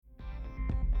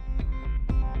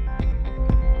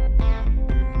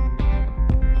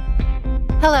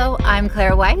Hello, I'm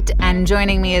Claire White, and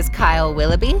joining me is Kyle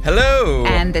Willoughby. Hello!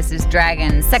 And this is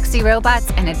Dragons, Sexy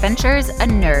Robots, and Adventures, a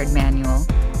Nerd Manual.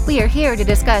 We are here to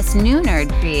discuss new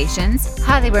nerd creations,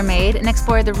 how they were made, and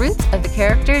explore the roots of the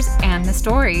characters and the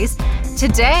stories.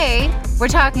 Today, we're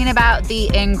talking about The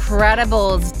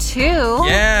Incredibles 2.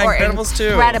 Yeah, or Incredibles 2.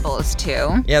 Incredibles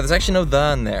 2. Yeah, there's actually no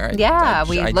 "the" in there. Yeah,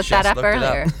 we looked that up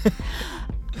earlier.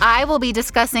 I will be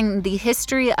discussing the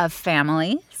history of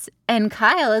families, and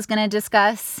Kyle is going to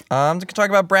discuss... I'm going to talk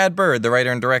about Brad Bird, the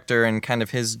writer and director, and kind of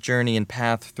his journey and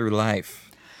path through life.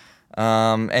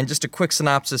 And just a quick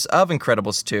synopsis of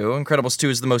Incredibles 2. Incredibles 2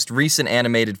 is the most recent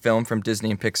animated film from Disney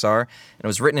and Pixar, and it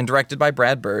was written and directed by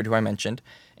Brad Bird, who I mentioned.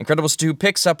 Incredibles 2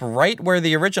 picks up right where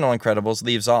the original Incredibles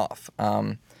leaves off,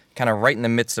 kind of right in the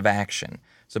midst of action.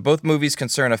 So both movies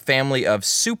concern a family of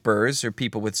supers, or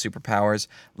people with superpowers,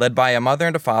 led by a mother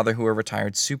and a father who are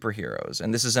retired superheroes.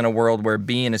 And this is in a world where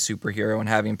being a superhero and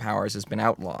having powers has been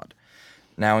outlawed.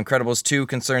 Now, Incredibles 2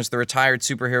 concerns the retired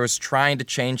superheroes trying to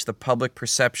change the public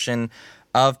perception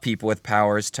of people with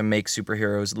powers to make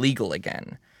superheroes legal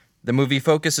again. The movie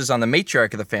focuses on the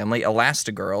matriarch of the family,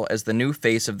 Elastigirl, as the new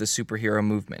face of the superhero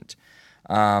movement.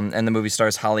 And the movie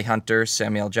stars Holly Hunter,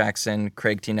 Samuel Jackson,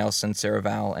 Craig T. Nelson, Sarah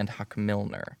Vowell, and Huck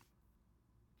Milner.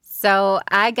 So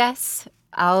I guess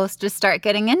I'll just start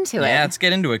getting into it. Yeah, let's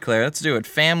get into it, Claire. Let's do it.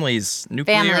 Families,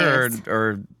 nuclear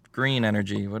or green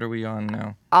energy? What are we on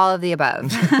now? All of the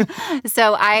above.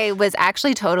 So I was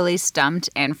actually totally stumped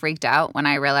and freaked out when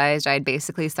I realized I'd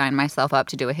basically signed myself up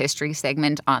to do a history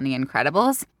segment on The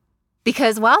Incredibles.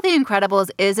 Because while The Incredibles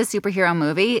is a superhero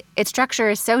movie, its structure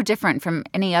is so different from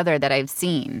any other that I've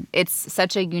seen. It's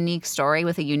such a unique story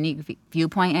with a unique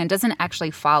viewpoint, and it doesn't actually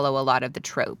follow a lot of the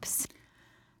tropes.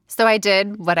 So I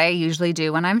did what I usually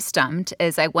do when I'm stumped,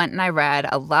 is I went and I read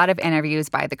a lot of interviews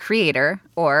by the creator,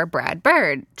 or Brad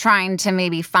Bird, trying to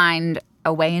maybe find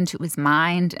a way into his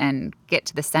mind and get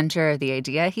to the center of the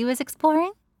idea he was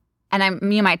exploring.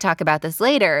 And you might talk about this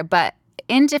later, but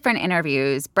in different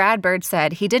interviews, Brad Bird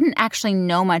said he didn't actually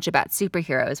know much about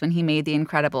superheroes when he made The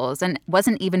Incredibles and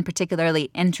wasn't even particularly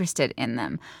interested in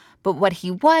them. But what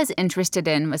he was interested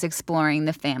in was exploring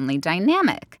the family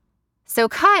dynamic. So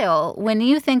Kyle, when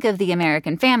you think of the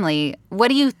American family, what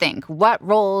do you think? What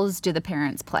roles do the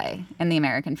parents play in the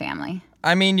American family?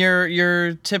 I mean,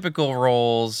 your typical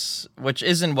roles, which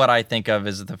isn't what I think of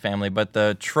as the family, but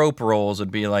the trope roles would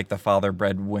be like the father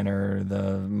breadwinner,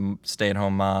 the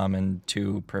stay-at-home mom, and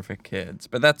two perfect kids.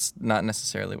 But that's not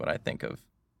necessarily what I think of.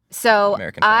 So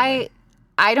American family.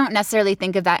 I don't necessarily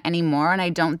think of that anymore, and I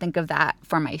don't think of that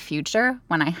for my future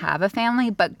when I have a family.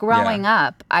 But growing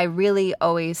up, I really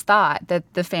always thought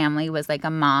that the family was like a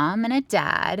mom and a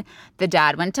dad. The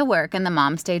dad went to work, and the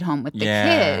mom stayed home with the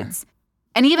kids.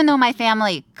 And even though my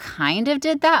family kind of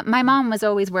did that, my mom was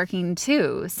always working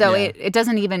too. So it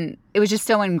was just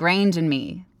so ingrained in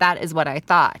me. That is what I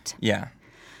thought. Yeah.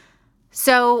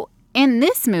 So in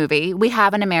this movie, we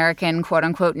have an American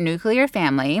quote-unquote nuclear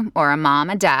family, or a mom,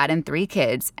 a dad, and 3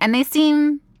 kids. And they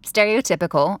seem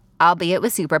stereotypical, albeit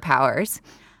with superpowers.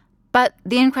 But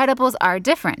the Incredibles are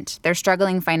different. They're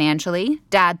struggling financially.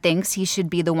 Dad thinks he should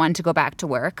be the one to go back to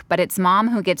work, but it's mom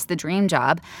who gets the dream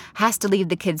job, has to leave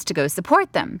the kids to go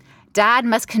support them. Dad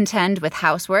must contend with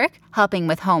housework, helping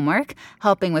with homework,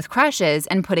 helping with crushes,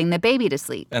 and putting the baby to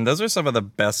sleep. And those are some of the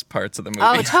best parts of the movie.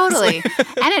 Oh, totally.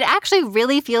 And it actually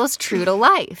really feels true to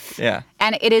life. Yeah.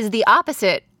 And it is the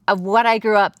opposite of what I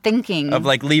grew up thinking. Of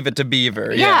like Leave It to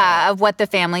Beaver. Yeah, of what the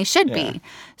family should be.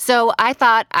 So I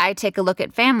thought I'd take a look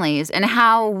at families and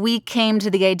how we came to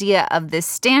the idea of this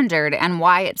standard and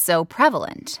why it's so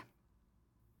prevalent.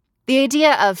 The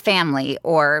idea of family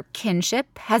or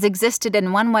kinship has existed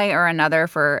in one way or another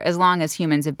for as long as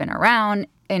humans have been around,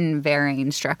 in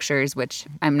varying structures, which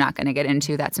I'm not going to get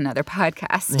into. That's another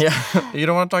podcast. Yeah. You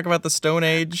don't want to talk about the Stone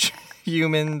Age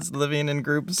humans living in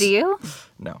groups? Do you?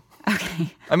 No.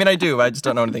 Okay. I mean, I do. I just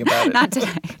don't know anything about it. Not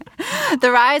today.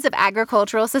 The rise of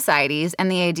agricultural societies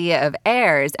and the idea of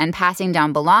heirs and passing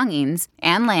down belongings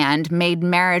and land made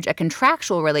marriage a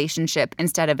contractual relationship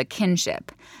instead of a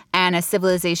kinship. And as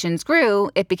civilizations grew,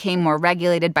 it became more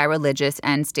regulated by religious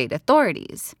and state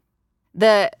authorities.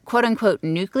 The quote-unquote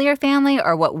nuclear family,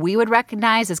 or what we would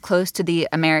recognize as close to the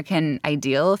American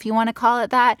ideal, if you want to call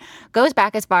it that, goes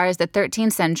back as far as the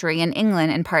 13th century in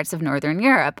England and parts of Northern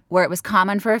Europe, where it was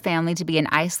common for a family to be an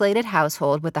isolated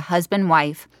household with a husband,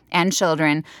 wife, and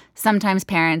children, sometimes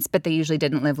parents, but they usually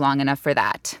didn't live long enough for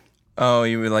that. Oh,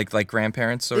 you were like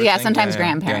grandparents sort of thing? Sometimes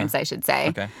grandparents, I should say.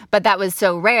 Okay. But that was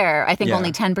so rare. I think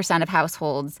only 10% of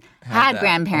households had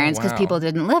grandparents because people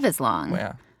didn't live as long.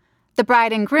 Yeah. The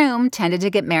bride and groom tended to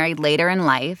get married later in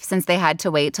life since they had to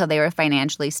wait till they were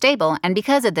financially stable, and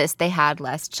because of this, they had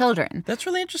less children. That's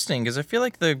really interesting because I feel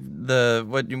like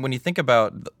when you think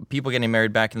about people getting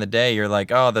married back in the day, you're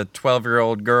like, oh, the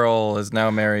 12-year-old girl is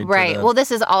now married. Right. To the... Well, this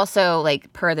is also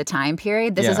like per the time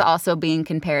period. This is Yeah. also being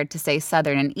compared to, say,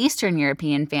 Southern and Eastern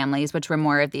European families, which were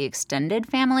more of the extended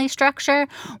family structure,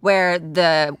 where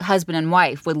the husband and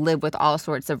wife would live with all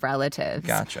sorts of relatives.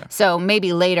 Gotcha. So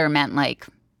maybe later meant like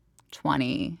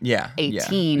 20, Yeah,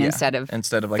 18 yeah. instead of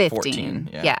like 15. 14.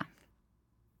 Yeah.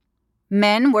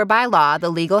 Men were by law the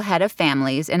legal head of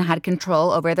families and had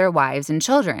control over their wives and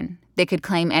children. They could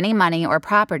claim any money or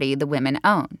property the women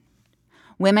owned.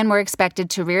 Women were expected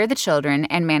to rear the children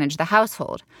and manage the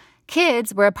household.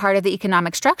 Kids were a part of the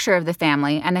economic structure of the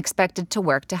family and expected to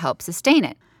work to help sustain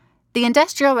it. The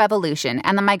Industrial Revolution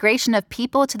and the migration of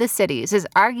people to the cities is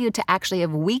argued to actually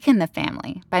have weakened the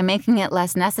family by making it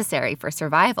less necessary for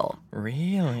survival.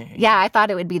 Really? Yeah, I thought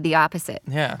it would be the opposite.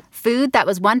 Yeah. Food that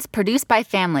was once produced by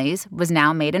families was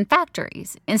now made in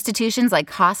factories. Institutions like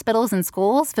hospitals and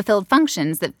schools fulfilled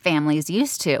functions that families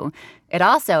used to. It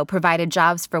also provided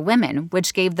jobs for women,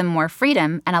 which gave them more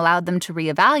freedom and allowed them to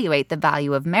reevaluate the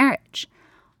value of marriage.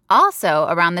 Also,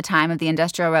 around the time of the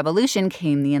Industrial Revolution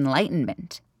came the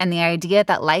Enlightenment and the idea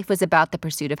that life was about the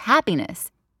pursuit of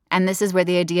happiness. And this is where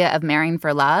the idea of marrying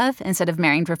for love instead of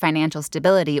marrying for financial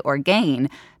stability or gain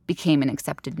became an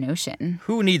accepted notion.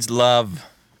 Who needs love?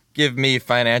 Give me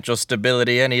financial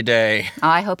stability any day. Oh,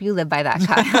 I hope you live by that,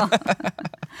 Kyle.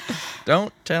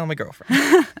 Don't tell my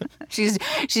girlfriend. She's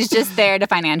just there to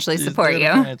financially support you.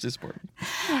 Financially support me.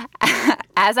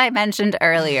 As I mentioned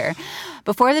earlier,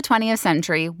 before the 20th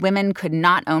century, women could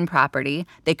not own property,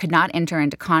 they could not enter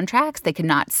into contracts, they could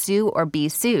not sue or be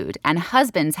sued, and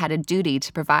husbands had a duty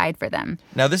to provide for them.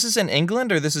 Now, this is in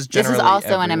England, or this is generally This is also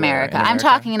everywhere in America. I'm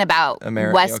talking about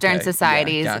Western okay.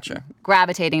 societies Yeah, gotcha.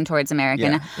 gravitating towards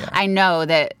American. Yeah. I know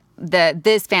that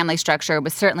this family structure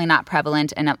was certainly not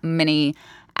prevalent in many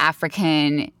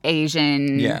African,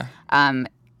 Asian,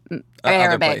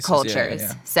 Arabic places. cultures.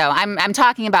 Yeah. So I'm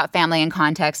talking about family in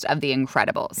context of The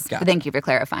Incredibles. Got it. Thank you for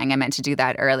clarifying. I meant to do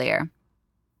that earlier.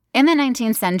 In the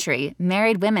 19th century,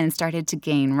 married women started to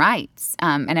gain rights.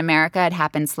 In America, it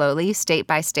happened slowly, state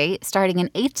by state, starting in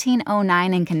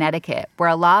 1809 in Connecticut, where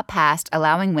a law passed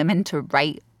allowing women to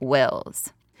write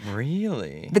wills.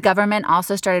 Really? The government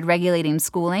also started regulating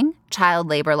schooling, child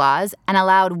labor laws, and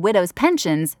allowed widows'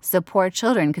 pensions so poor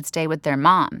children could stay with their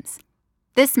moms.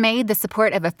 This made the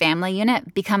support of a family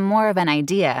unit become more of an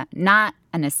idea, not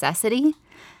a necessity.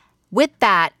 With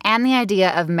that, and the idea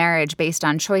of marriage based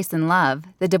on choice and love,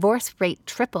 the divorce rate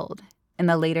tripled in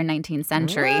the later 19th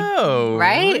century. Whoa,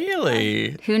 right?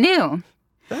 Really? Who knew?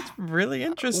 That's really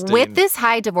interesting. With this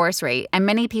high divorce rate and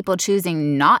many people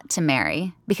choosing not to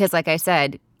marry, because like I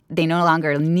said, they no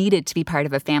longer needed to be part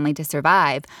of a family to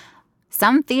survive,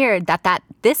 some feared that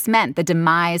this meant the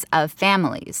demise of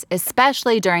families,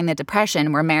 especially during the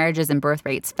Depression where marriages and birth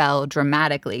rates fell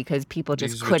dramatically because people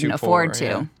just These were couldn't too afford poor,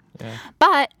 to. Yeah.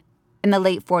 But in the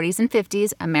late 40s and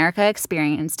 50s, America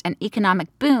experienced an economic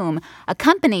boom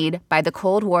accompanied by the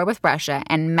Cold War with Russia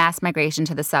and mass migration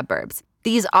to the suburbs.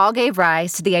 These all gave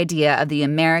rise to the idea of the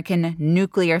American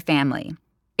nuclear family.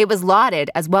 It was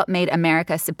lauded as what made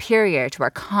America superior to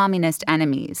our communist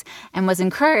enemies and was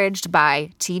encouraged by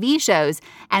TV shows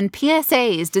and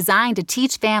PSAs designed to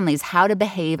teach families how to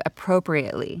behave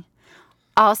appropriately.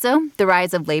 Also, the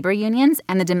rise of labor unions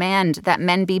and the demand that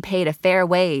men be paid a fair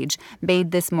wage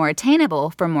made this more attainable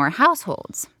for more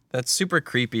households. That's super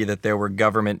creepy that there were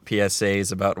government PSAs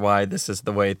about why this is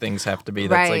the way things have to be.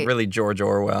 That's like Right. really George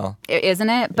Orwell. Isn't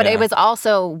it? But Yeah. it was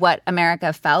also what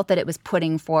America felt that it was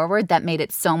putting forward that made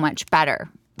it so much better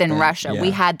than Russia. yeah.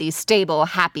 We had these stable,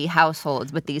 happy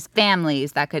households with these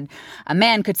families that a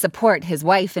man could support his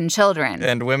wife and children.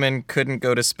 And women couldn't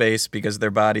go to space because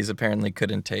their bodies apparently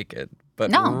couldn't take it. But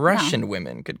No, Russian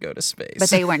women could go to space.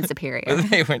 But they weren't superior.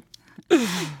 They went.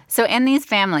 So in these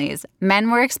families,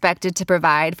 men were expected to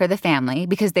provide for the family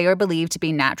because they were believed to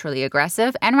be naturally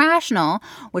aggressive and rational,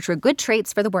 which were good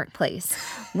traits for the workplace.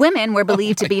 Women were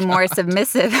believed to be more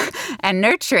submissive and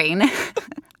nurturing.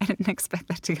 I didn't expect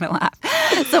that to get a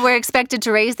laugh. So we're expected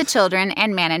to raise the children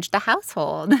and manage the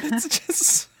household. It's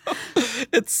just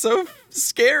it's so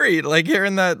scary, like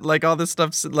hearing that, like all this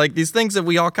stuff, like these things that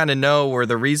we all kind of know were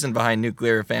the reason behind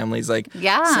nuclear families, like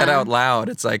Yeah. said out loud.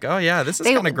 It's like, oh yeah, this is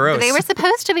kind of gross. They were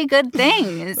supposed to be good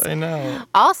things. I know.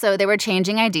 Also, they were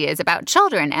changing ideas about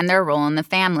children and their role in the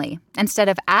family. Instead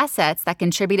of assets that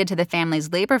contributed to the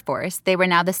family's labor force, they were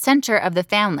now the center of the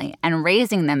family, and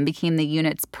raising them became the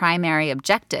unit's primary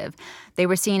objective. They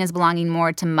were seen as belonging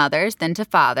more to mothers than to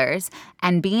fathers,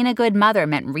 and being a good mother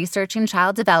meant researching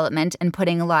child development and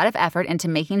putting a lot of effort into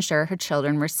making sure her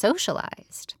children were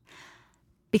socialized.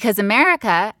 Because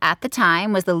America, at the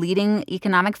time, was the leading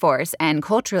economic force and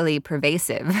culturally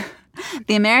pervasive,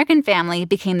 the American family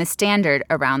became the standard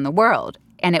around the world.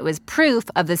 And it was proof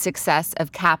of the success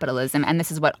of capitalism, and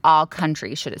this is what all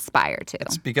countries should aspire to.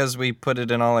 It's because we put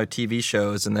it in all our TV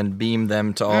shows and then beam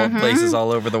them to all places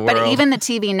all over the world. But even the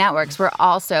TV networks were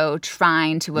also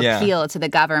trying to appeal to the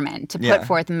government, to put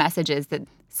forth messages that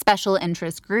special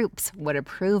interest groups would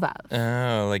approve of.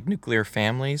 Oh, like nuclear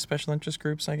family special interest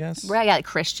groups, I guess? Right, yeah, like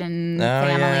Christian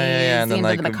families, Yeah. And then,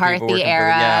 like, the McCarthy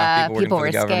era, people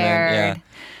were scared. Yeah.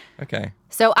 Okay.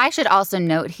 So I should also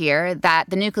note here that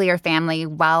the nuclear family,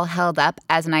 while held up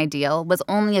as an ideal, was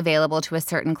only available to a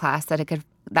certain class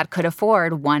that could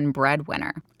afford one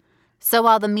breadwinner. So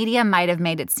while the media might have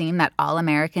made it seem that all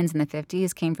Americans in the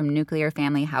 50s came from nuclear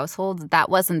family households, that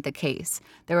wasn't the case.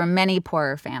 There were many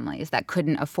poorer families that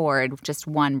couldn't afford just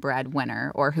one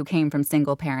breadwinner or who came from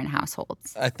single-parent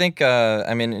households. I think,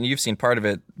 and you've seen part of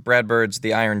it, Brad Bird's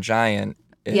The Iron Giant.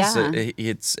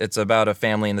 It's about a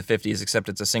family in the 50s, except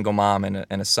it's a single mom and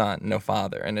a son, no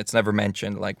father. And it's never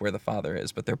mentioned, like, where the father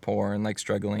is, but they're poor and, like,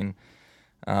 struggling.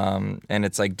 And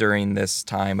it's, like, during this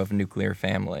time of nuclear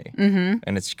family. Mm-hmm.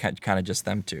 And it's kind of just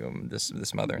them two,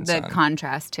 this mother and son. The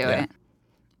contrast to it.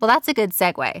 Well, that's a good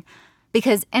segue.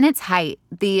 Because in its height,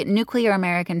 the nuclear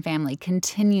American family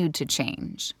continued to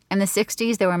change. In the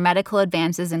 60s, there were medical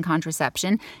advances in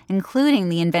contraception, including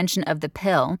the invention of the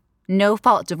pill.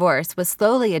 No-fault divorce was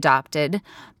slowly adopted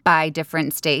by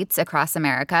different states across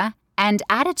America, and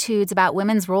attitudes about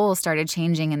women's roles started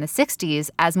changing in the 60s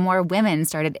as more women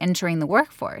started entering the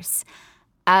workforce.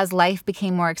 As life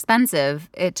became more expensive,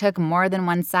 it took more than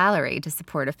one salary to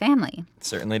support a family. It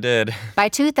certainly did. By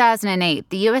 2008,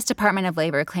 the U.S. Department of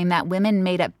Labor claimed that women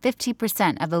made up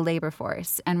 50% of the labor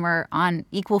force and were on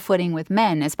equal footing with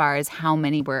men as far as how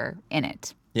many were in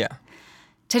it. Yeah.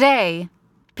 Today,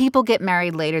 people get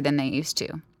married later than they used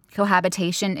to.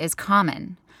 Cohabitation is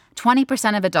common.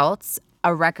 20% of adults,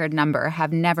 a record number,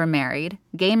 have never married.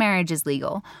 Gay marriage is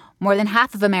legal. More than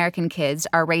half of American kids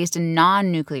are raised in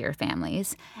non-nuclear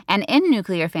families. And in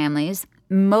nuclear families,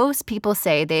 most people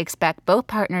say they expect both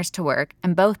partners to work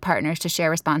and both partners to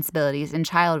share responsibilities in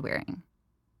child rearing.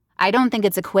 I don't think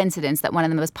it's a coincidence that one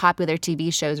of the most popular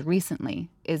TV shows recently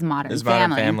is Modern Family.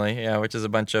 Modern Family, yeah, which is a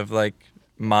bunch of, like,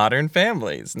 modern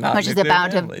families, not which is a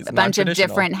bunch of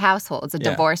different households. A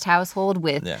divorced household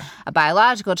with a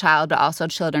biological child, but also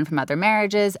children from other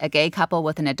marriages, a gay couple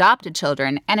with an adopted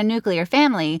children, and a nuclear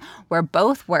family where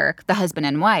both work, the husband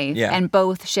and wife, and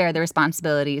both share the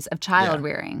responsibilities of child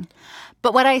rearing.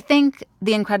 But what I think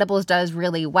The Incredibles does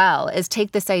really well is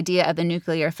take this idea of the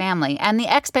nuclear family and the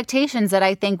expectations that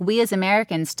I think we as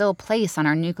Americans still place on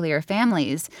our nuclear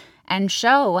families and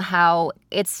show how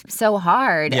it's so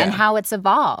hard and how it's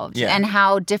evolved and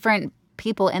how different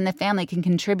people in the family can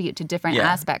contribute to different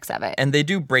aspects of it. And they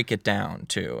do break it down,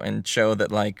 too, and show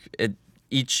that, like,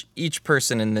 each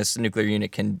person in this nuclear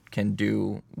unit can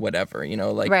do whatever, you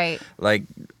know, like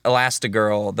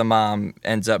Elastigirl, the mom,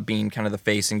 ends up being kind of the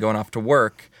face and going off to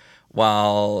work,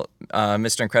 while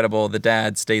Mr. Incredible, the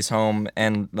dad, stays home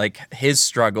and, like, his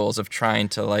struggles of trying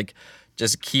to, like,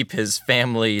 just keep his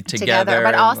family together.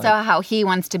 But also how he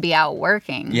wants to be out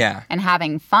working and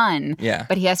having fun. Yeah.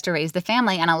 But he has to raise the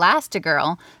family. And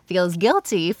Elastigirl feels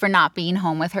guilty for not being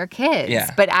home with her kids.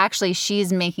 Yeah. But actually,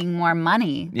 she's making more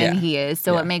money than he is.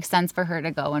 So it makes sense for her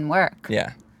to go and work.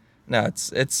 Yeah. No,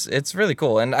 it's really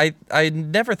cool. And I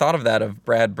never thought of that of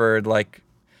Brad Bird, like,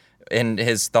 in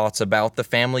his thoughts about the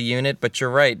family unit. But you're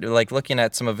right. Like, looking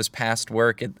at some of his past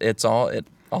work, it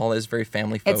all is very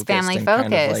family focused. It's family and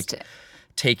focused. Kind of, like,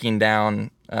 taking down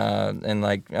and,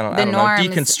 like, I don't know,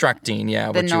 deconstructing,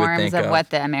 what you would think of what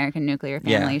the American nuclear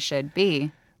family should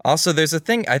be. Also, there's a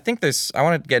thing, I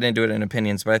want to get into it in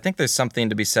opinions, but I think there's something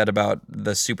to be said about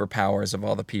the superpowers of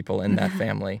all the people in that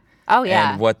family. Oh,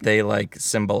 yeah. And what they, like,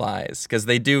 symbolize. Because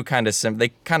they do kind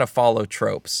of follow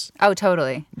tropes. Oh,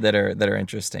 totally. That are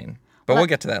interesting. But we'll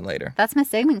get to that later. That's my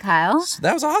segment, Kyle. So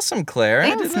that was awesome, Claire.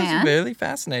 Thanks, man. That was really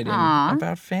fascinating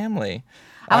about family.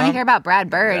 I want to hear about Brad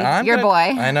Bird, your boy.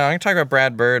 I know. I'm going to talk about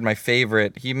Brad Bird, my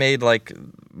favorite. He made, like,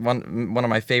 one of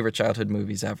my favorite childhood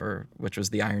movies ever, which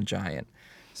was The Iron Giant.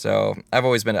 So I've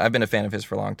been a fan of his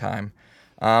for a long time.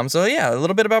 A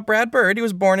little bit about Brad Bird. He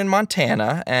was born in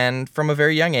Montana, and from a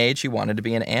very young age, he wanted to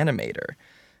be an animator.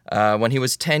 When he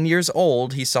was 10 years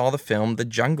old, he saw the film The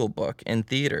Jungle Book in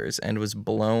theaters and was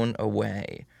blown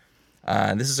away.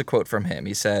 This is a quote from him.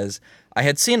 He says, I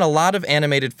had seen a lot of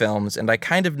animated films, and I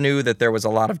kind of knew that there was a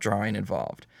lot of drawing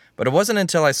involved. But it wasn't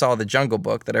until I saw The Jungle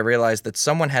Book that I realized that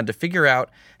someone had to figure out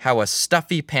how a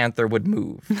stuffy panther would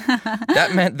move.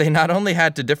 That meant they not only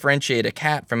had to differentiate a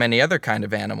cat from any other kind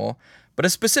of animal, but a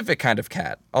specific kind of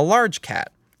cat, a large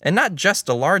cat. And not just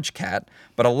a large cat,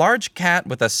 but a large cat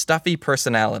with a stuffy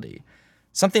personality.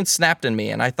 Something snapped in me,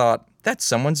 and I thought, that's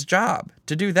someone's job,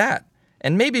 to do that.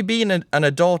 And maybe being an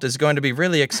adult is going to be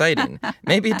really exciting.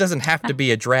 Maybe it doesn't have to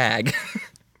be a drag.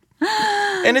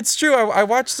 And it's true. I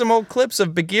watched some old clips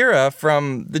of Bagheera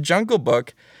from The Jungle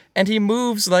Book, and he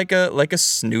moves like a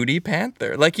snooty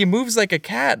panther. Like, he moves like a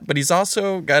cat, but he's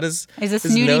also got his nose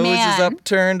is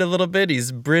upturned a little bit.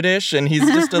 He's British, and he's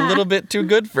just a little bit too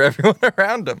good for everyone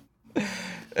around him.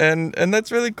 And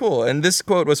that's really cool. And this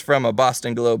quote was from a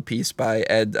Boston Globe piece by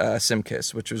Ed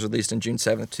Simkis, which was released on June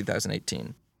 7th,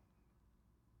 2018.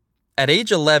 At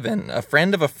age 11, a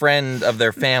friend of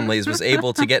their families was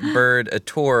able to get Bird a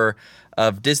tour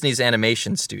of Disney's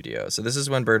animation studio. So this is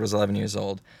when Bird was 11 years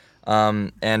old.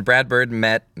 And Brad Bird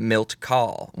met Milt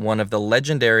Kahl, one of the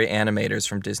legendary animators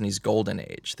from Disney's golden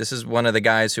age. This is one of the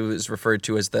guys who is referred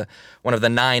to as one of the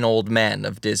 9 old men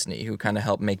of Disney who kind of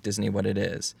helped make Disney what it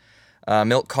is.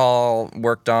 Milt Kahl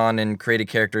worked on and created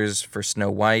characters for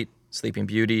Snow White, Sleeping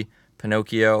Beauty,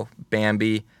 Pinocchio,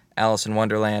 Bambi, Alice in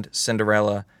Wonderland,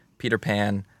 Cinderella, Peter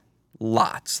Pan,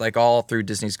 lots, like all through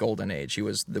Disney's golden age. He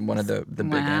was one of the big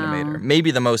animator,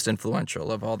 maybe the most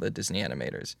influential of all the Disney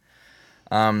animators.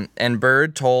 And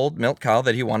Bird told Milt Kahl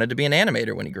that he wanted to be an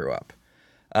animator when he grew up.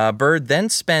 Bird then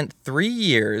spent 3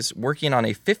 years working on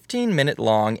a 15-minute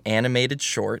long animated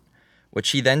short, which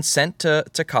he then sent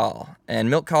to Kahl. And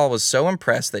Milt Kahl was so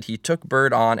impressed that he took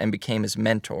Bird on and became his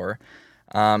mentor.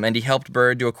 And he helped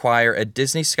Bird to acquire a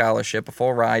Disney scholarship, a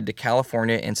full ride to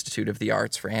California Institute of the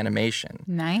Arts for animation.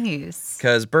 Nice.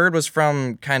 Because Bird was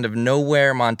from kind of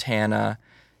nowhere, Montana,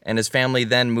 and his family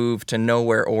then moved to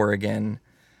nowhere, Oregon.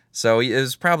 So it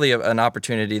was probably an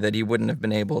opportunity that he wouldn't have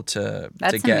been able to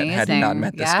get amazing. Had he not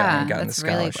met this guy and gotten the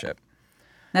scholarship. Really cool.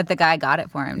 That the guy got it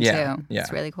for him, too. Yeah.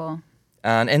 It's really cool.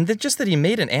 And just that he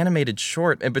made an animated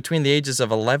short between the ages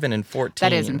of 11 and 14.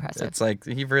 That is impressive. It's like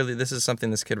this is something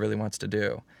this kid really wants to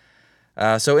do.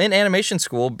 So in animation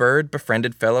school, Bird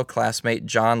befriended fellow classmate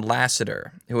John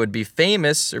Lasseter, who would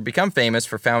become famous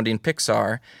for founding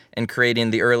Pixar and creating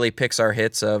the early Pixar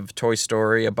hits of Toy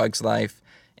Story, A Bug's Life,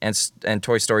 and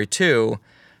Toy Story 2.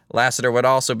 Lasseter would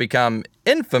also become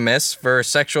infamous for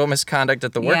sexual misconduct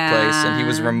at the workplace, and he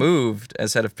was removed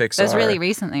as head of Pixar. That was really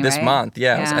recently, this right? month,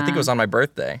 yeah. I think it was on my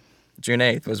birthday. June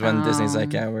 8th was when Disney's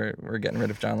like, yeah, we're getting rid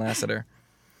of John Lasseter.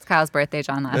 It's Kyle's birthday,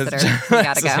 John Lasseter. You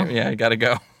gotta go. Yeah, you gotta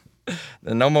go.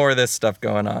 No more of this stuff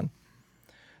going on.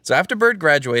 So after Bird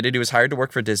graduated, he was hired to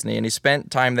work for Disney, and he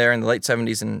spent time there in the late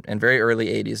 70s and very early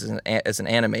 80s as an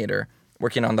animator,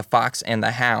 working on The Fox and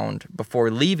the Hound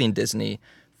before leaving Disney,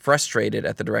 frustrated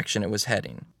at the direction it was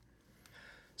heading.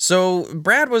 So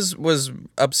Brad was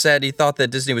upset. He thought that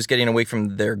Disney was getting away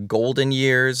from their golden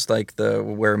years, like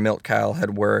where Milt Kahl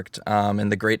had worked,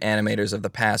 and the great animators of the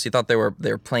past. He thought they were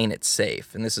playing it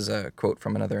safe. And this is a quote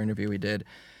from another interview he did.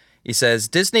 He says,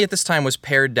 Disney at this time was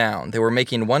pared down. They were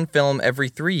making one film every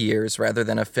 3 years rather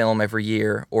than a film every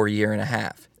year or year and a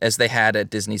half, as they had at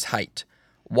Disney's height.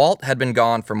 Walt had been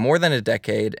gone for more than a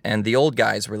decade, and the old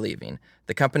guys were leaving.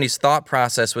 The company's thought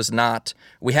process was not,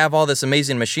 we have all this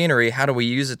amazing machinery, how do we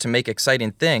use it to make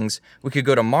exciting things? We could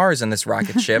go to Mars in this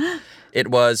rocket ship. It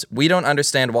was, we don't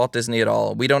understand Walt Disney at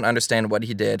all. We don't understand what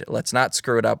he did. Let's not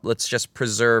screw it up. Let's just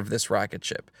preserve this rocket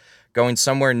ship. Going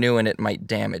somewhere new in it might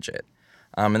damage it.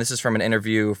 And this is from an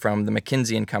interview from the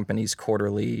McKinsey & Company's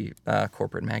quarterly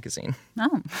corporate magazine.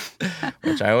 Oh.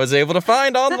 Which I was able to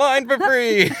find online for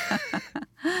free.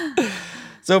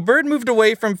 So Bird moved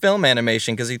away from film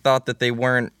animation because he thought that they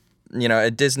weren't,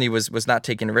 Disney was not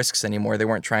taking risks anymore. They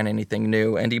weren't trying anything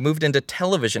new. And he moved into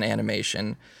television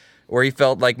animation, where he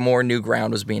felt like more new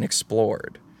ground was being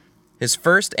explored. His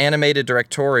first animated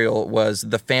directorial was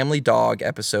the Family Dog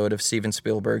episode of Steven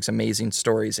Spielberg's Amazing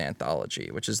Stories anthology,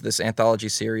 which is this anthology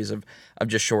series of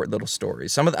just short little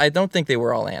stories. I don't think they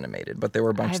were all animated, but there were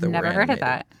a bunch that were animated. I've never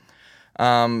heard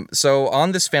of that. So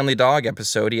on this Family Dog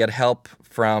episode, he had help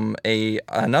from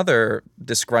another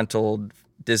disgruntled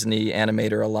Disney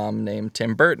animator alum named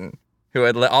Tim Burton, who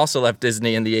had also left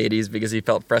Disney in the 80s because he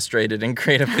felt frustrated and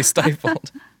creatively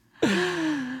stifled.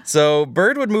 So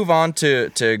Bird would move on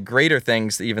to greater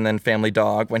things even than Family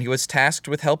Dog when he was tasked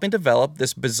with helping develop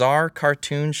this bizarre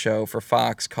cartoon show for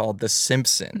Fox called The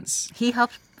Simpsons. He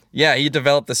helped? Yeah, he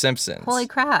developed The Simpsons. Holy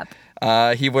crap.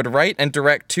 He would write and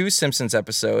direct 2 Simpsons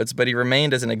episodes, but he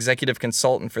remained as an executive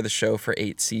consultant for the show for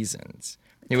 8 seasons.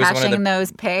 He was one of Cashing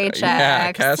those paychecks.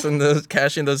 Yeah,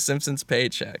 cashing those Simpsons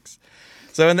paychecks.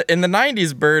 So in the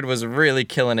 90s, Bird was really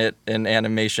killing it in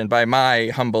animation by my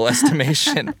humble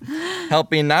estimation,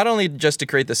 helping not only just to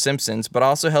create The Simpsons, but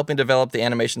also helping develop the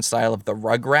animation style of the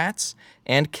Rugrats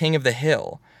and King of the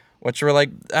Hill, which were like,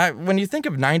 when you think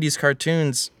of 90s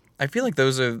cartoons, I feel like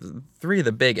those are three of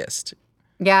the biggest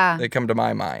that come to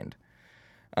my mind.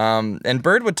 And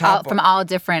Bird would top... from all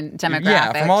different demographics.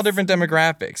 Yeah, from all different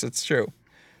demographics, it's true.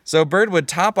 So Bird would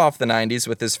top off the 90s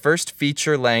with his first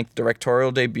feature-length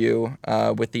directorial debut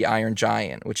with The Iron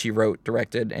Giant, which he wrote,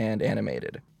 directed, and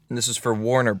animated. And this was for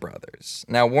Warner Brothers.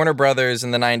 Now, Warner Brothers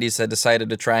in the 90s had decided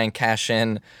to try and cash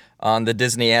in on the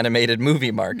Disney animated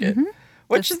movie market,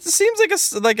 which seems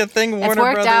like a thing Warner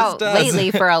Brothers does. It's worked out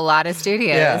lately for a lot of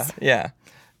studios. Yeah,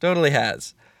 totally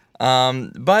has.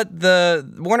 But the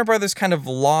Warner Brothers kind of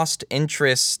lost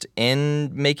interest in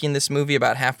making this movie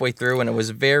about halfway through, and it was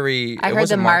I heard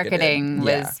the marketing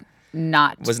was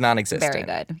non-existent. Very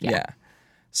good. Yeah.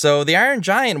 So The Iron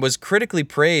Giant was critically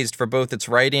praised for both its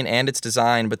writing and its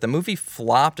design, but the movie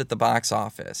flopped at the box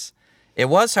office. It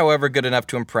was, however, good enough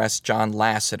to impress John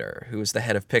Lasseter, who was the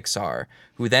head of Pixar,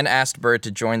 who then asked Bird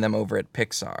to join them over at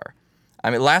Pixar.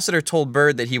 Lasseter told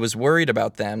Bird that he was worried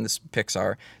about them, this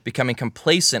Pixar, becoming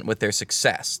complacent with their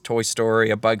success. Toy Story,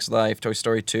 A Bug's Life, Toy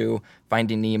Story 2,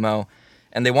 Finding Nemo.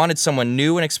 And they wanted someone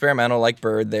new and experimental like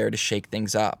Bird there to shake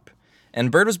things up. And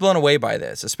Bird was blown away by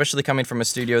this, especially coming from a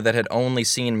studio that had only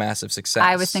seen massive success.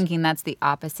 I was thinking that's the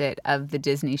opposite of the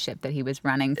Disney ship that he was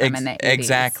running from in the 80s.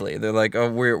 Exactly. They're like, oh,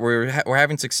 we're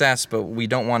having success, but we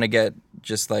don't want to get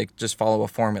just follow a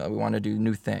formula. We want to do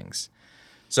new things.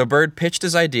 So Bird pitched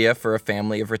his idea for a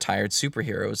family of retired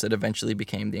superheroes that eventually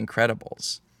became The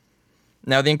Incredibles.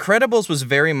 Now, The Incredibles was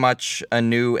very much a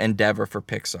new endeavor for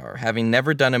Pixar, having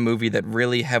never done a movie that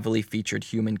really heavily featured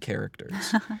human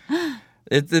characters.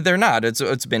 They're not.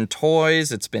 It's been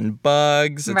toys, it's been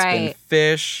bugs, it's been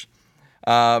fish.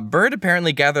 Bird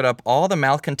apparently gathered up all the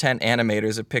malcontent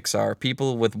animators at Pixar,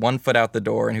 people with one foot out the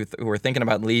door and who were thinking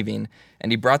about leaving,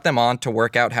 and he brought them on to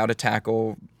work out how to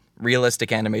tackle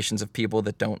realistic animations of people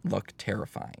that don't look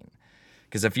terrifying.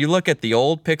 Because if you look at the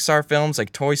old Pixar films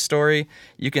like Toy Story,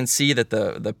 you can see that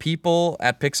the people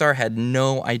at Pixar had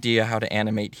no idea how to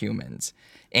animate humans.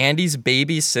 Andy's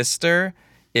baby sister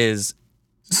is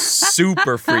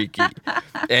super freaky.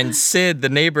 And Sid, the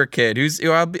neighbor kid,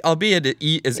 albeit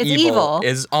is evil,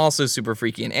 is also super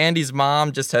freaky. And Andy's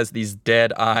mom just has these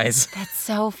dead eyes. That's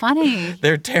so funny.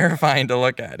 They're terrifying to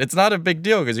look at. It's not a big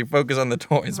deal because you focus on the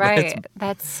toys. Right.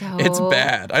 But it's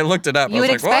bad. I looked it up. You would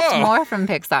expect whoa. more from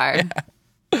Pixar.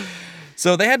 Yeah.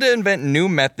 So they had to invent new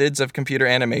methods of computer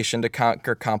animation to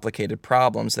conquer complicated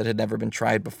problems that had never been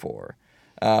tried before,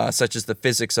 such as the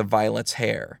physics of Violet's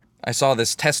hair. I saw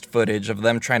this test footage of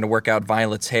them trying to work out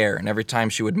Violet's hair, and every time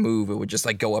she would move, it would just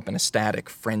go up in a static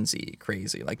frenzy,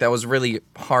 crazy. That was really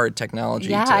hard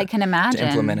technology I can imagine. To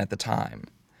implement at the time.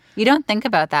 You don't think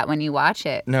about that when you watch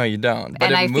it. No, you don't. But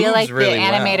and I feel like really the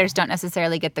animators don't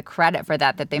necessarily get the credit for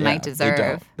that they might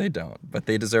deserve. They don't. But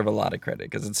they deserve a lot of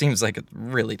credit because it seems like it's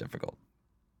really difficult.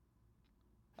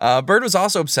 Bird was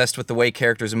also obsessed with the way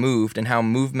characters moved and how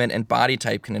movement and body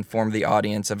type can inform the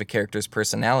audience of a character's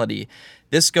personality.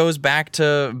 This goes back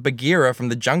to Bagheera from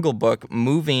the Jungle Book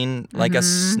moving like a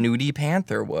snooty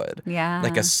panther would. Yeah.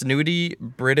 Like a snooty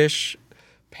British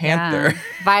panther. Yeah.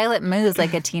 Violet moves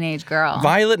like a teenage girl.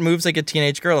 Violet moves like a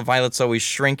teenage girl. Violet's always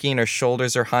shrinking, her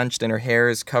shoulders are hunched, and her hair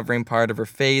is covering part of her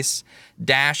face.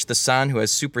 Dash, the son, who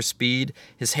has super speed,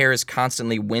 his hair is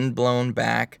constantly wind-blown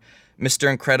back.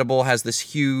 Mr. Incredible has this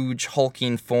huge,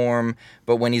 hulking form,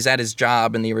 but when he's at his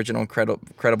job in the original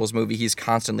Incredibles movie, he's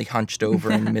constantly hunched over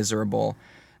and miserable.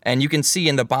 And you can see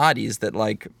in the bodies that,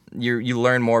 you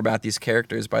learn more about these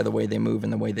characters by the way they move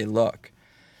and the way they look.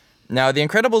 Now, The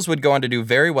Incredibles would go on to do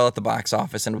very well at the box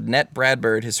office and would net Brad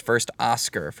Bird his first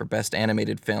Oscar for Best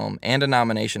Animated Film and a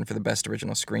nomination for the Best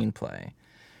Original Screenplay.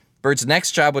 Bird's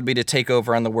next job would be to take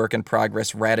over on the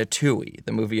work-in-progress Ratatouille,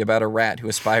 the movie about a rat who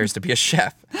aspires to be a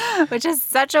chef. Which is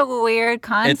such a weird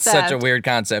concept. It's such a weird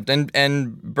concept.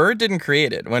 And Bird didn't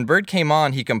create it. When Bird came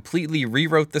on, he completely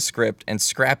rewrote the script and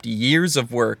scrapped years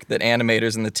of work that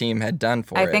animators and the team had done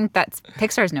for it. I think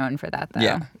Pixar's known for that,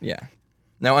 though. Yeah.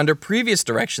 Now, under previous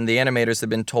direction, the animators had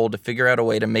been told to figure out a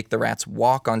way to make the rats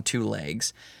walk on two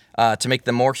legs, to make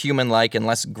them more human-like and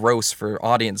less gross for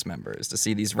audience members to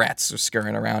see these rats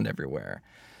scurrying around everywhere.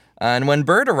 And when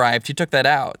Bird arrived, he took that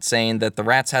out, saying that the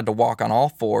rats had to walk on all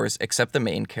fours except the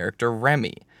main character,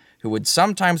 Remy, who would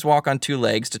sometimes walk on two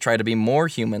legs to try to be more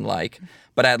human-like,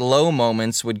 but at low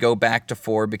moments would go back to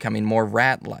four, becoming more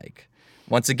rat-like.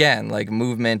 once again, like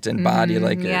movement and body,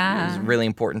 is really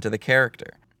important to the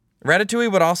character.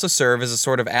 Ratatouille would also serve as a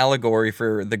sort of allegory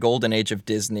for the golden age of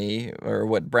Disney, or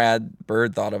what Brad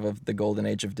Bird thought of the golden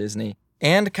age of Disney,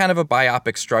 and kind of a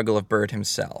biopic struggle of Bird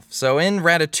himself. So in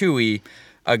Ratatouille,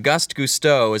 Auguste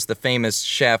Gusteau is the famous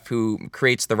chef who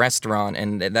creates the restaurant,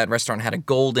 and that restaurant had a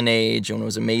golden age and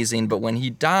was amazing, but when he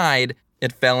died,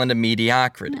 it fell into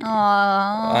mediocrity.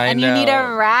 Oh, and you need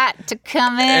a rat to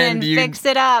come in and fix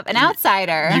it up. An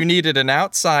outsider. You needed an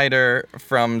outsider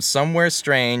from somewhere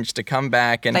strange to come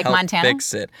back and help Montana?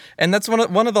 Fix it. And that's one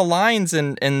of the lines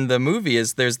in the movie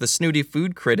is there's the snooty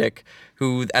food critic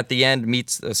who at the end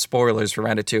meets, spoilers for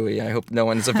Ratatouille, I hope no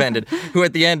one's offended, who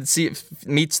at the end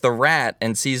meets the rat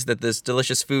and sees that this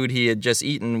delicious food he had just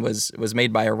eaten was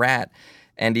made by a rat.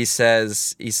 And he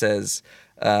says,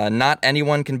 not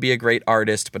anyone can be a great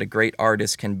artist, but a great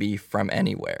artist can be from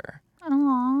anywhere.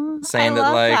 Aww, saying I that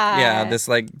love like that. yeah, this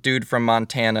like dude from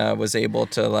Montana was able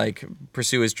to like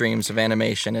pursue his dreams of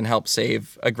animation and help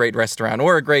save a great restaurant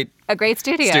or a great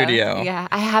studio. Yeah,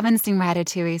 I haven't seen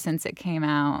Ratatouille since it came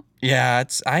out. Yeah,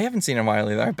 I haven't seen it in a while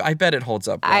either. I bet it holds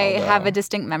up well, I have a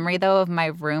distinct memory though of my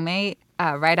roommate.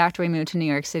 Right after we moved to New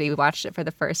York City, we watched it for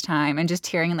the first time and just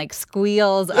hearing like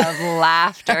squeals of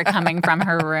laughter coming from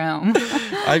her room.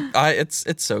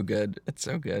 It's so good. It's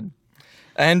so good.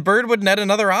 And Bird would net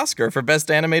another Oscar for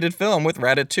Best Animated Film with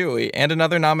Ratatouille and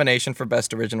another nomination for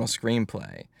Best Original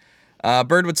Screenplay.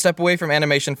 Bird would step away from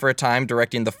animation for a time,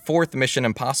 directing the fourth Mission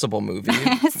Impossible movie.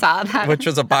 I saw that. Which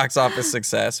was a box office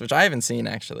success, which I haven't seen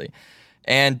actually.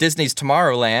 And Disney's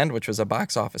Tomorrowland, which was a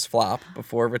box office flop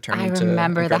before returning to I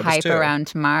remember the hype 2. around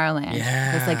Tomorrowland.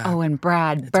 Yeah. It's like, oh, and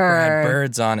Brad Bird. Brad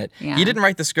Bird's on it. Yeah. He didn't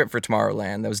write the script for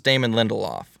Tomorrowland. That was Damon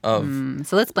Lindelof of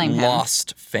So let's blame him.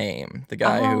 Lost fame. The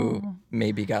guy who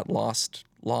maybe got lost.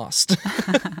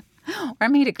 Or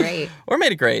made it great. Or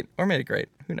made it great.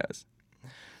 Who knows?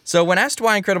 So when asked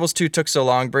why Incredibles 2 took so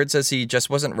long, Bird says he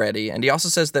just wasn't ready, and he also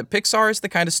says that Pixar is the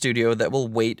kind of studio that will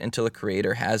wait until a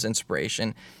creator has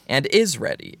inspiration and is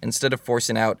ready, instead of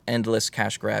forcing out endless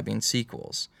cash-grabbing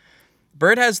sequels.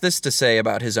 Bird has this to say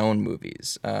about his own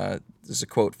movies. This is a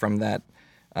quote from that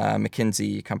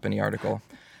McKinsey Company article.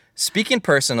 Speaking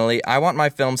personally, I want my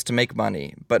films to make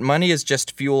money, but money is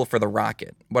just fuel for the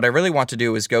rocket. What I really want to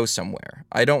do is go somewhere.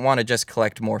 I don't want to just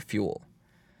collect more fuel.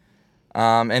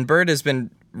 And Bird has been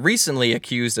recently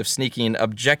accused of sneaking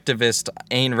objectivist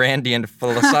Ayn Randian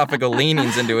philosophical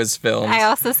leanings into his films. I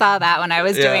also saw that when I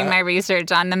was doing my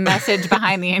research on the message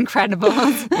behind The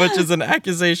Incredibles. Which is an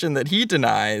accusation that he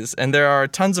denies, and there are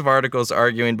tons of articles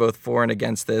arguing both for and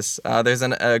against this. There's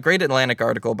a Great Atlantic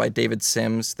article by David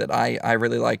Sims that I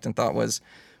really liked and thought was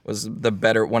one of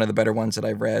the better ones that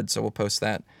I read, so we'll post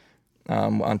that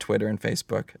on Twitter and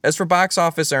Facebook. As for box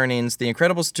office earnings, The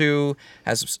Incredibles 2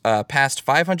 has passed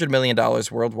 $500 million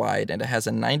worldwide, and it has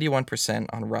a 91%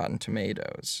 on Rotten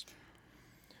Tomatoes.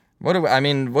 What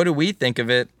do we think of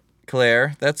it,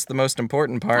 Claire? That's the most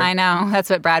important part. I know. That's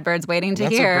what Brad Bird's waiting to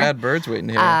hear. That's what Brad Bird's waiting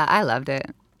to hear. I loved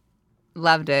it.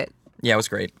 Loved it. Yeah, it was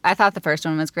great. I thought the first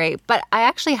one was great, but I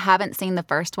actually haven't seen the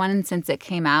first one since it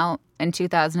came out in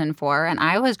 2004, and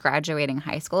I was graduating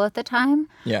high school at the time.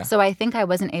 Yeah. So I think I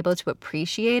wasn't able to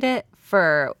appreciate it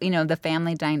for, the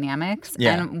family dynamics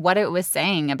and what it was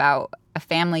saying about a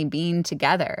family being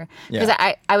together. Because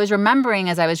I was remembering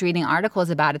as I was reading articles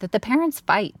about it that the parents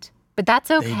fight. But that's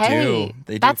okay.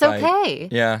 They do That's fight. okay.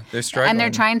 Yeah, they're struggling. And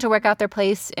they're trying to work out their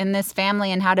place in this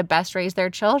family and how to best raise their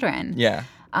children. Yeah.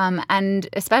 And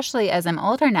especially as I'm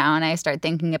older now and I start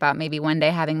thinking about maybe one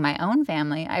day having my own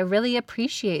family, I really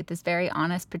appreciate this very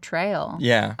honest portrayal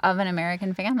of an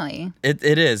American family. It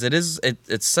is.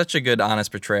 It's such a good,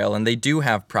 honest portrayal, and they do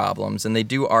have problems, and they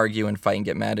do argue and fight and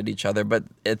get mad at each other, but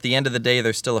at the end of the day,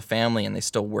 they're still a family, and they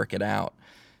still work it out,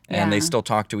 and they still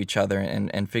talk to each other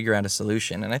and figure out a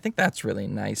solution, and I think that's really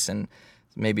nice, and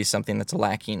maybe something that's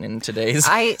lacking in today's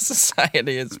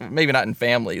society. It's maybe not in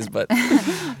families, but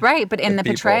right, but in the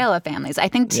people. portrayal of families. I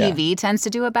think TV tends to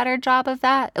do a better job of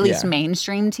that. At least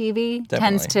mainstream TV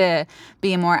tends to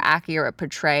be a more accurate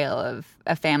portrayal of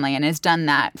a family and has done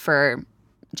that for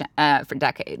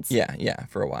decades. Yeah,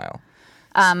 for a while.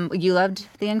 You loved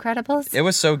The Incredibles? It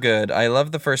was so good. I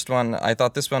loved the first one. I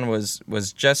thought this one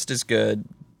was just as good.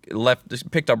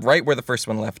 Picked up right where the first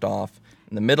one left off,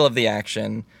 in the middle of the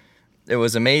action. It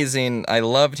was amazing. I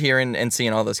loved hearing and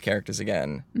seeing all those characters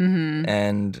again. Mm-hmm.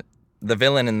 And the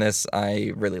villain in this,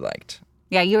 I really liked.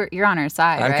 Yeah, you're on her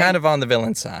side, I'm right? kind of on the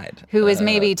villain side. Who is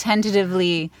maybe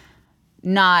tentatively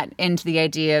not into the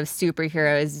idea of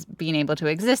superheroes being able to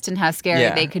exist and how scary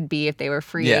they could be if they were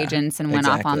free agents and went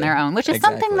off on their own, which is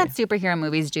something that superhero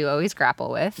movies do always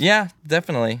grapple with. Yeah,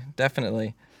 definitely.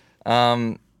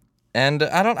 And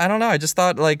I don't know. I just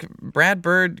thought, like, Brad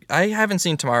Bird, I haven't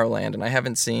seen Tomorrowland, and I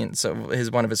haven't seen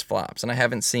one of his flops, and I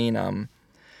haven't seen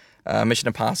Mission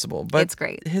Impossible. But it's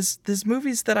great. His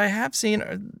movies that I have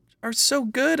seen are so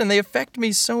good, and they affect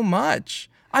me so much.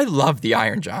 I love The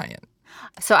Iron Giant.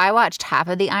 So I watched half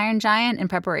of The Iron Giant in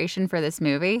preparation for this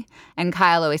movie, and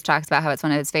Kyle always talks about how it's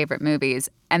one of his favorite movies.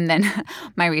 And then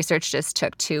my research just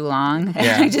took too long, and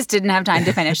I just didn't have time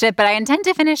to finish it. But I intend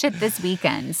to finish it this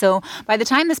weekend. So by the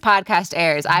time this podcast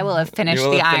airs, I will have finished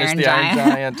The Iron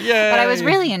Giant. But I was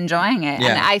really enjoying it.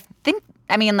 And I think,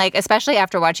 I mean, like, especially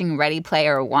after watching Ready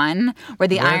Player One, where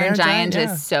the Iron Giant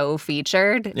is so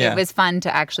featured, it was fun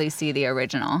to actually see the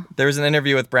original. There was an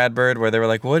interview with Brad Bird where they were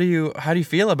like, how do you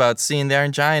feel about seeing the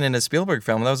Iron Giant in a Spielberg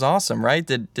film? That was awesome, right?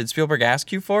 Did Spielberg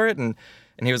ask you for it? And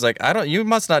he was like, you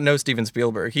must not know Steven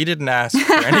Spielberg. He didn't ask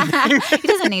for anything. He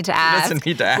doesn't need to ask.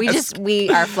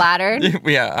 We are flattered.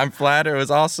 Yeah, I'm flattered. It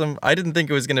was awesome. I didn't think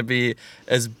it was going to be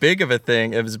as big of a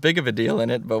thing, as big of a deal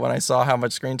in it, but when I saw how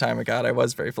much screen time it got, I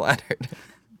was very flattered.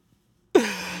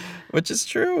 Which is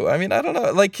true. I mean, I don't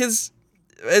know. Like, as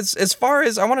far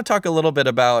as, I want to talk a little bit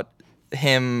about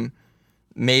him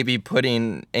maybe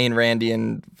putting Ayn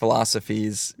Randian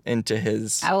philosophies into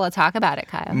his I will talk about it,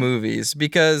 Kyle. Movies,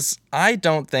 because I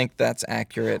don't think that's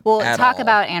accurate at talk all.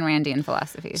 About Ayn Randian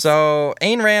philosophies. So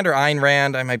Ayn Rand or Ayn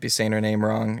Rand, I might be saying her name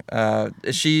wrong.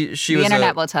 She was the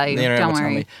internet will tell you. The internet don't will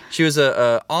worry. Tell me. She was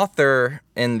a author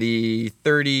in the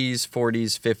 30s,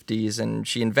 40s, 50s, and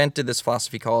she invented this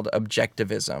philosophy called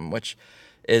objectivism, which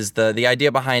is the idea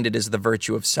behind it is the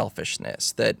virtue of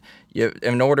selfishness, that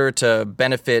in order to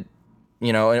benefit,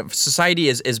 society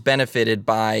is benefited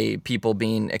by people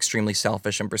being extremely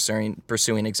selfish and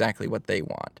pursuing exactly what they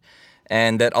want.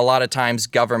 And that a lot of times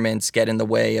governments get in the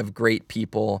way of great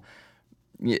people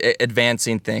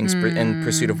advancing things in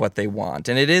pursuit of what they want.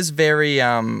 And it is a very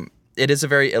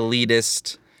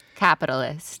elitist...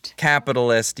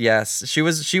 Capitalist, yes. She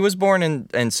was born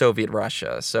in Soviet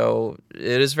Russia, so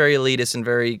it is very elitist and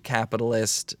very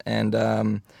capitalist. And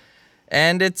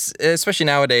it's, especially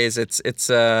nowadays,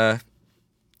 it's a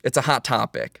hot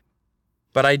topic,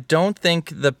 but I don't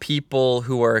think the people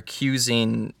who are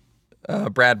accusing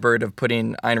Brad Bird of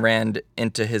putting Ayn Rand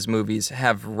into his movies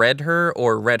have read her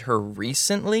or read her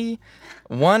recently.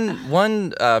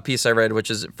 One piece I read, which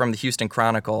is from the Houston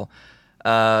Chronicle,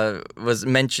 was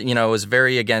mentioned. Was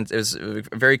very against. It was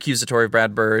very accusatory of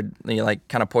Brad Bird, like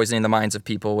kind of poisoning the minds of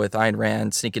people with Ayn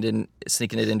Rand, sneaking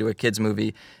it into a kids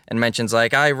movie, and mentions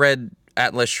like, I read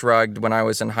Atlas Shrugged when I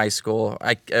was in high school.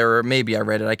 Or maybe I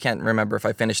read it. I can't remember if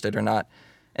I finished it or not.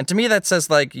 And to me, that says,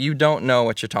 like, you don't know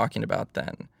what you're talking about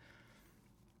then.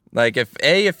 Like,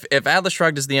 if Atlas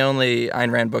Shrugged is the only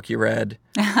Ayn Rand book you read,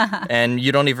 and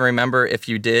you don't even remember if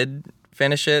you did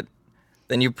finish it,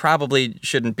 then you probably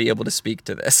shouldn't be able to speak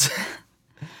to this.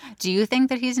 Do you think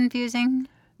that he's infusing?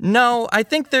 No, I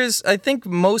think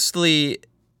mostly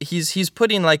he's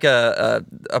putting like a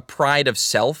pride of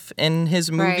self in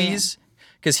his movies. Right.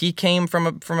 Because he came from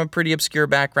a pretty obscure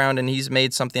background and he's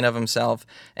made something of himself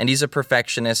and he's a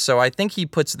perfectionist. So I think he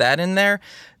puts that in there.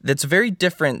 That's very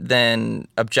different than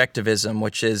objectivism,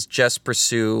 which is just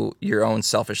pursue your own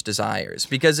selfish desires.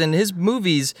 Because in his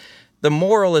movies, the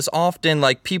moral is often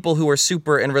like people who are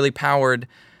super and really powered,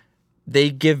 they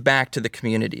give back to the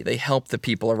community. They help the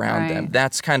people around them.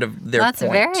 That's kind of their point.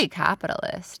 That's very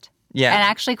capitalist. Yeah. And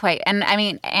actually I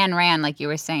mean, Ayn Rand, like you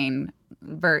were saying,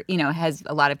 has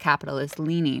a lot of capitalist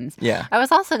leanings. Yeah. I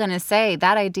was also going to say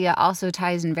that idea also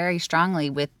ties in very strongly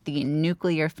with the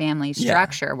nuclear family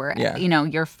structure where,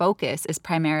 your focus is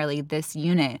primarily this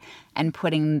unit and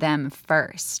putting them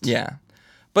first. Yeah.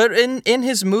 But in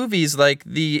his movies, like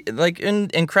in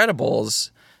Incredibles,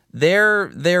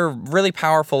 they're really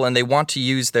powerful and they want to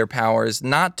use their powers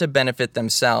not to benefit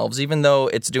themselves, even though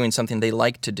it's doing something they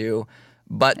like to do,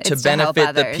 but to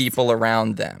benefit the people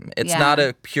around them. It's not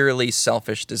a purely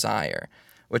selfish desire,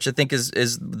 which I think is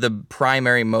the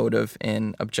primary motive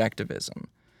in objectivism,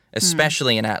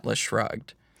 especially in Atlas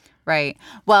Shrugged. Right.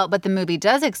 Well, but the movie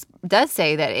does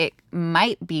say that it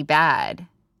might be bad.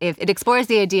 If it explores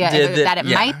the idea that it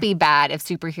might be bad if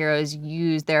superheroes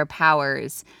use their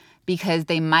powers because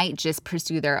they might just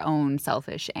pursue their own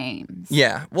selfish aims.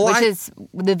 Yeah. Well,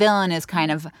 the villain is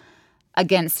kind of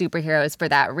against superheroes for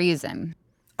that reason.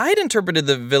 I had interpreted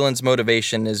the villain's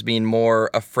motivation as being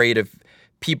more afraid of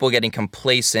people getting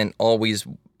complacent, always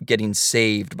getting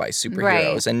saved by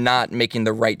superheroes Right. and not making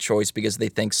the right choice because they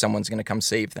think someone's going to come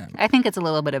save them. I think it's a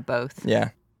little bit of both. Yeah.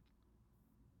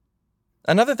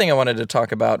 Another thing I wanted to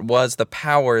talk about was the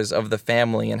powers of the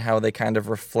family and how they kind of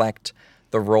reflect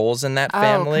the roles in that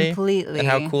family. Oh, completely. And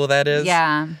how cool that is.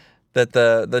 Yeah. That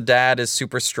the dad is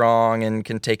super strong and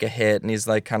can take a hit, and he's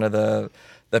like kind of the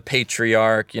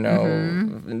patriarch,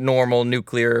 normal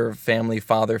nuclear family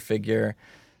father figure.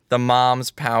 The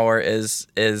mom's power is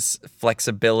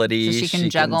flexibility. So she can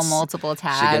juggle multiple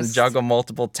tasks. She can juggle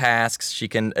multiple tasks. She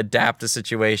can adapt to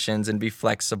situations and be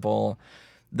flexible.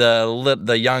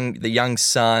 The young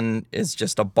son is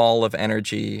just a ball of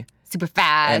energy. Super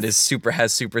fast. And has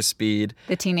super speed.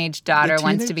 The teenage daughter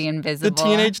wants to be invisible. The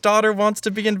teenage daughter wants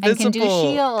to be invisible. And can do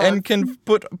shields. And can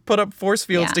put up force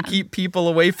fields to keep people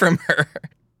away from her.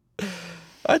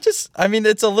 It's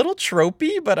a little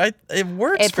tropey, but it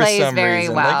works for some reason. It plays very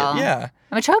well. Yeah.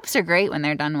 I mean, tropes are great when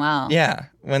they're done well. Yeah,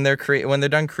 when they're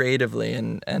done creatively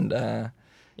and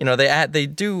they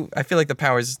do. I feel like the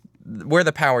powers where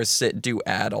the powers sit do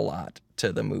add a lot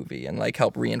to the movie and like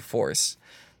help reinforce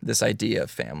this idea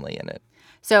of family in it.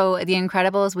 So The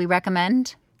Incredibles, we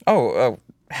recommend? Oh,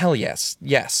 hell yes.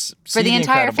 Yes. For the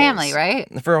entire family, right?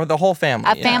 For the whole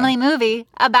family. A family movie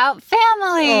about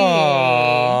family.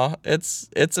 Oh,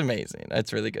 it's amazing.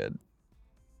 It's really good.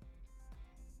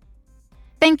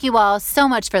 Thank you all so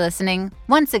much for listening.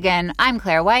 Once again, I'm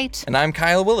Claire White. And I'm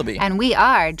Kyle Willoughby. And we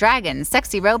are Dragons,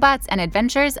 Sexy Robots, and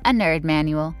Adventures, a Nerd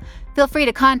Manual. Feel free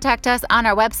to contact us on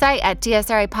our website at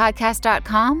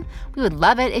dsrapodcast.com. We would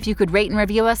love it if you could rate and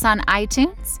review us on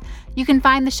iTunes. You can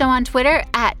find the show on Twitter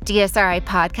at DSRA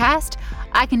Podcast.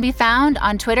 I can be found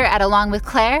on Twitter at Along with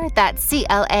Claire. That's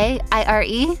CLAIRE.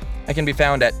 I can be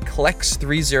found at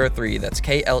Klex303. That's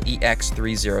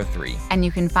KLEX303. And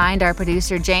you can find our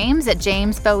producer James at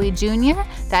James Bowie Jr.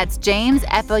 That's James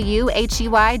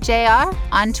FOUHEYJR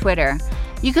on Twitter.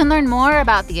 You can learn more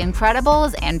about The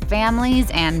Incredibles and families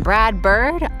and Brad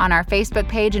Bird on our Facebook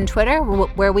page and Twitter,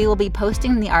 where we will be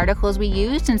posting the articles we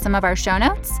used in some of our show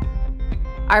notes.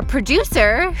 Our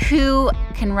producer, who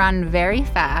can run very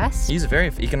fast. He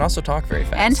can also talk very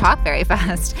fast. And talk very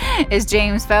fast, is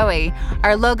James Bowie.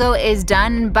 Our logo is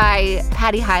done by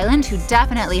Patty Hyland, who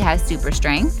definitely has super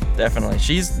strength. Definitely.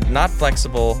 She's not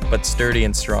flexible, but sturdy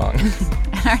and strong.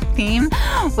 And our theme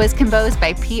was composed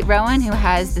by Pete Rowan, who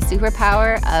has the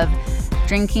superpower of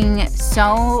drinking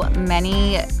so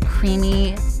many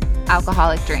creamy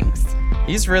alcoholic drinks.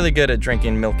 He's really good at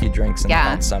drinking milky drinks in the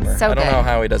hot summer. So I don't know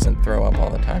how he doesn't throw up all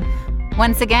the time.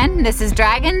 Once again, this is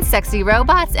Dragons, Sexy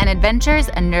Robots, and Adventures,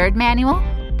 a Nerd Manual.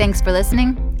 Thanks for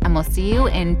listening, and we'll see you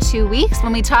in 2 weeks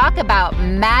when we talk about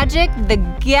Magic the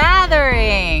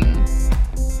Gathering.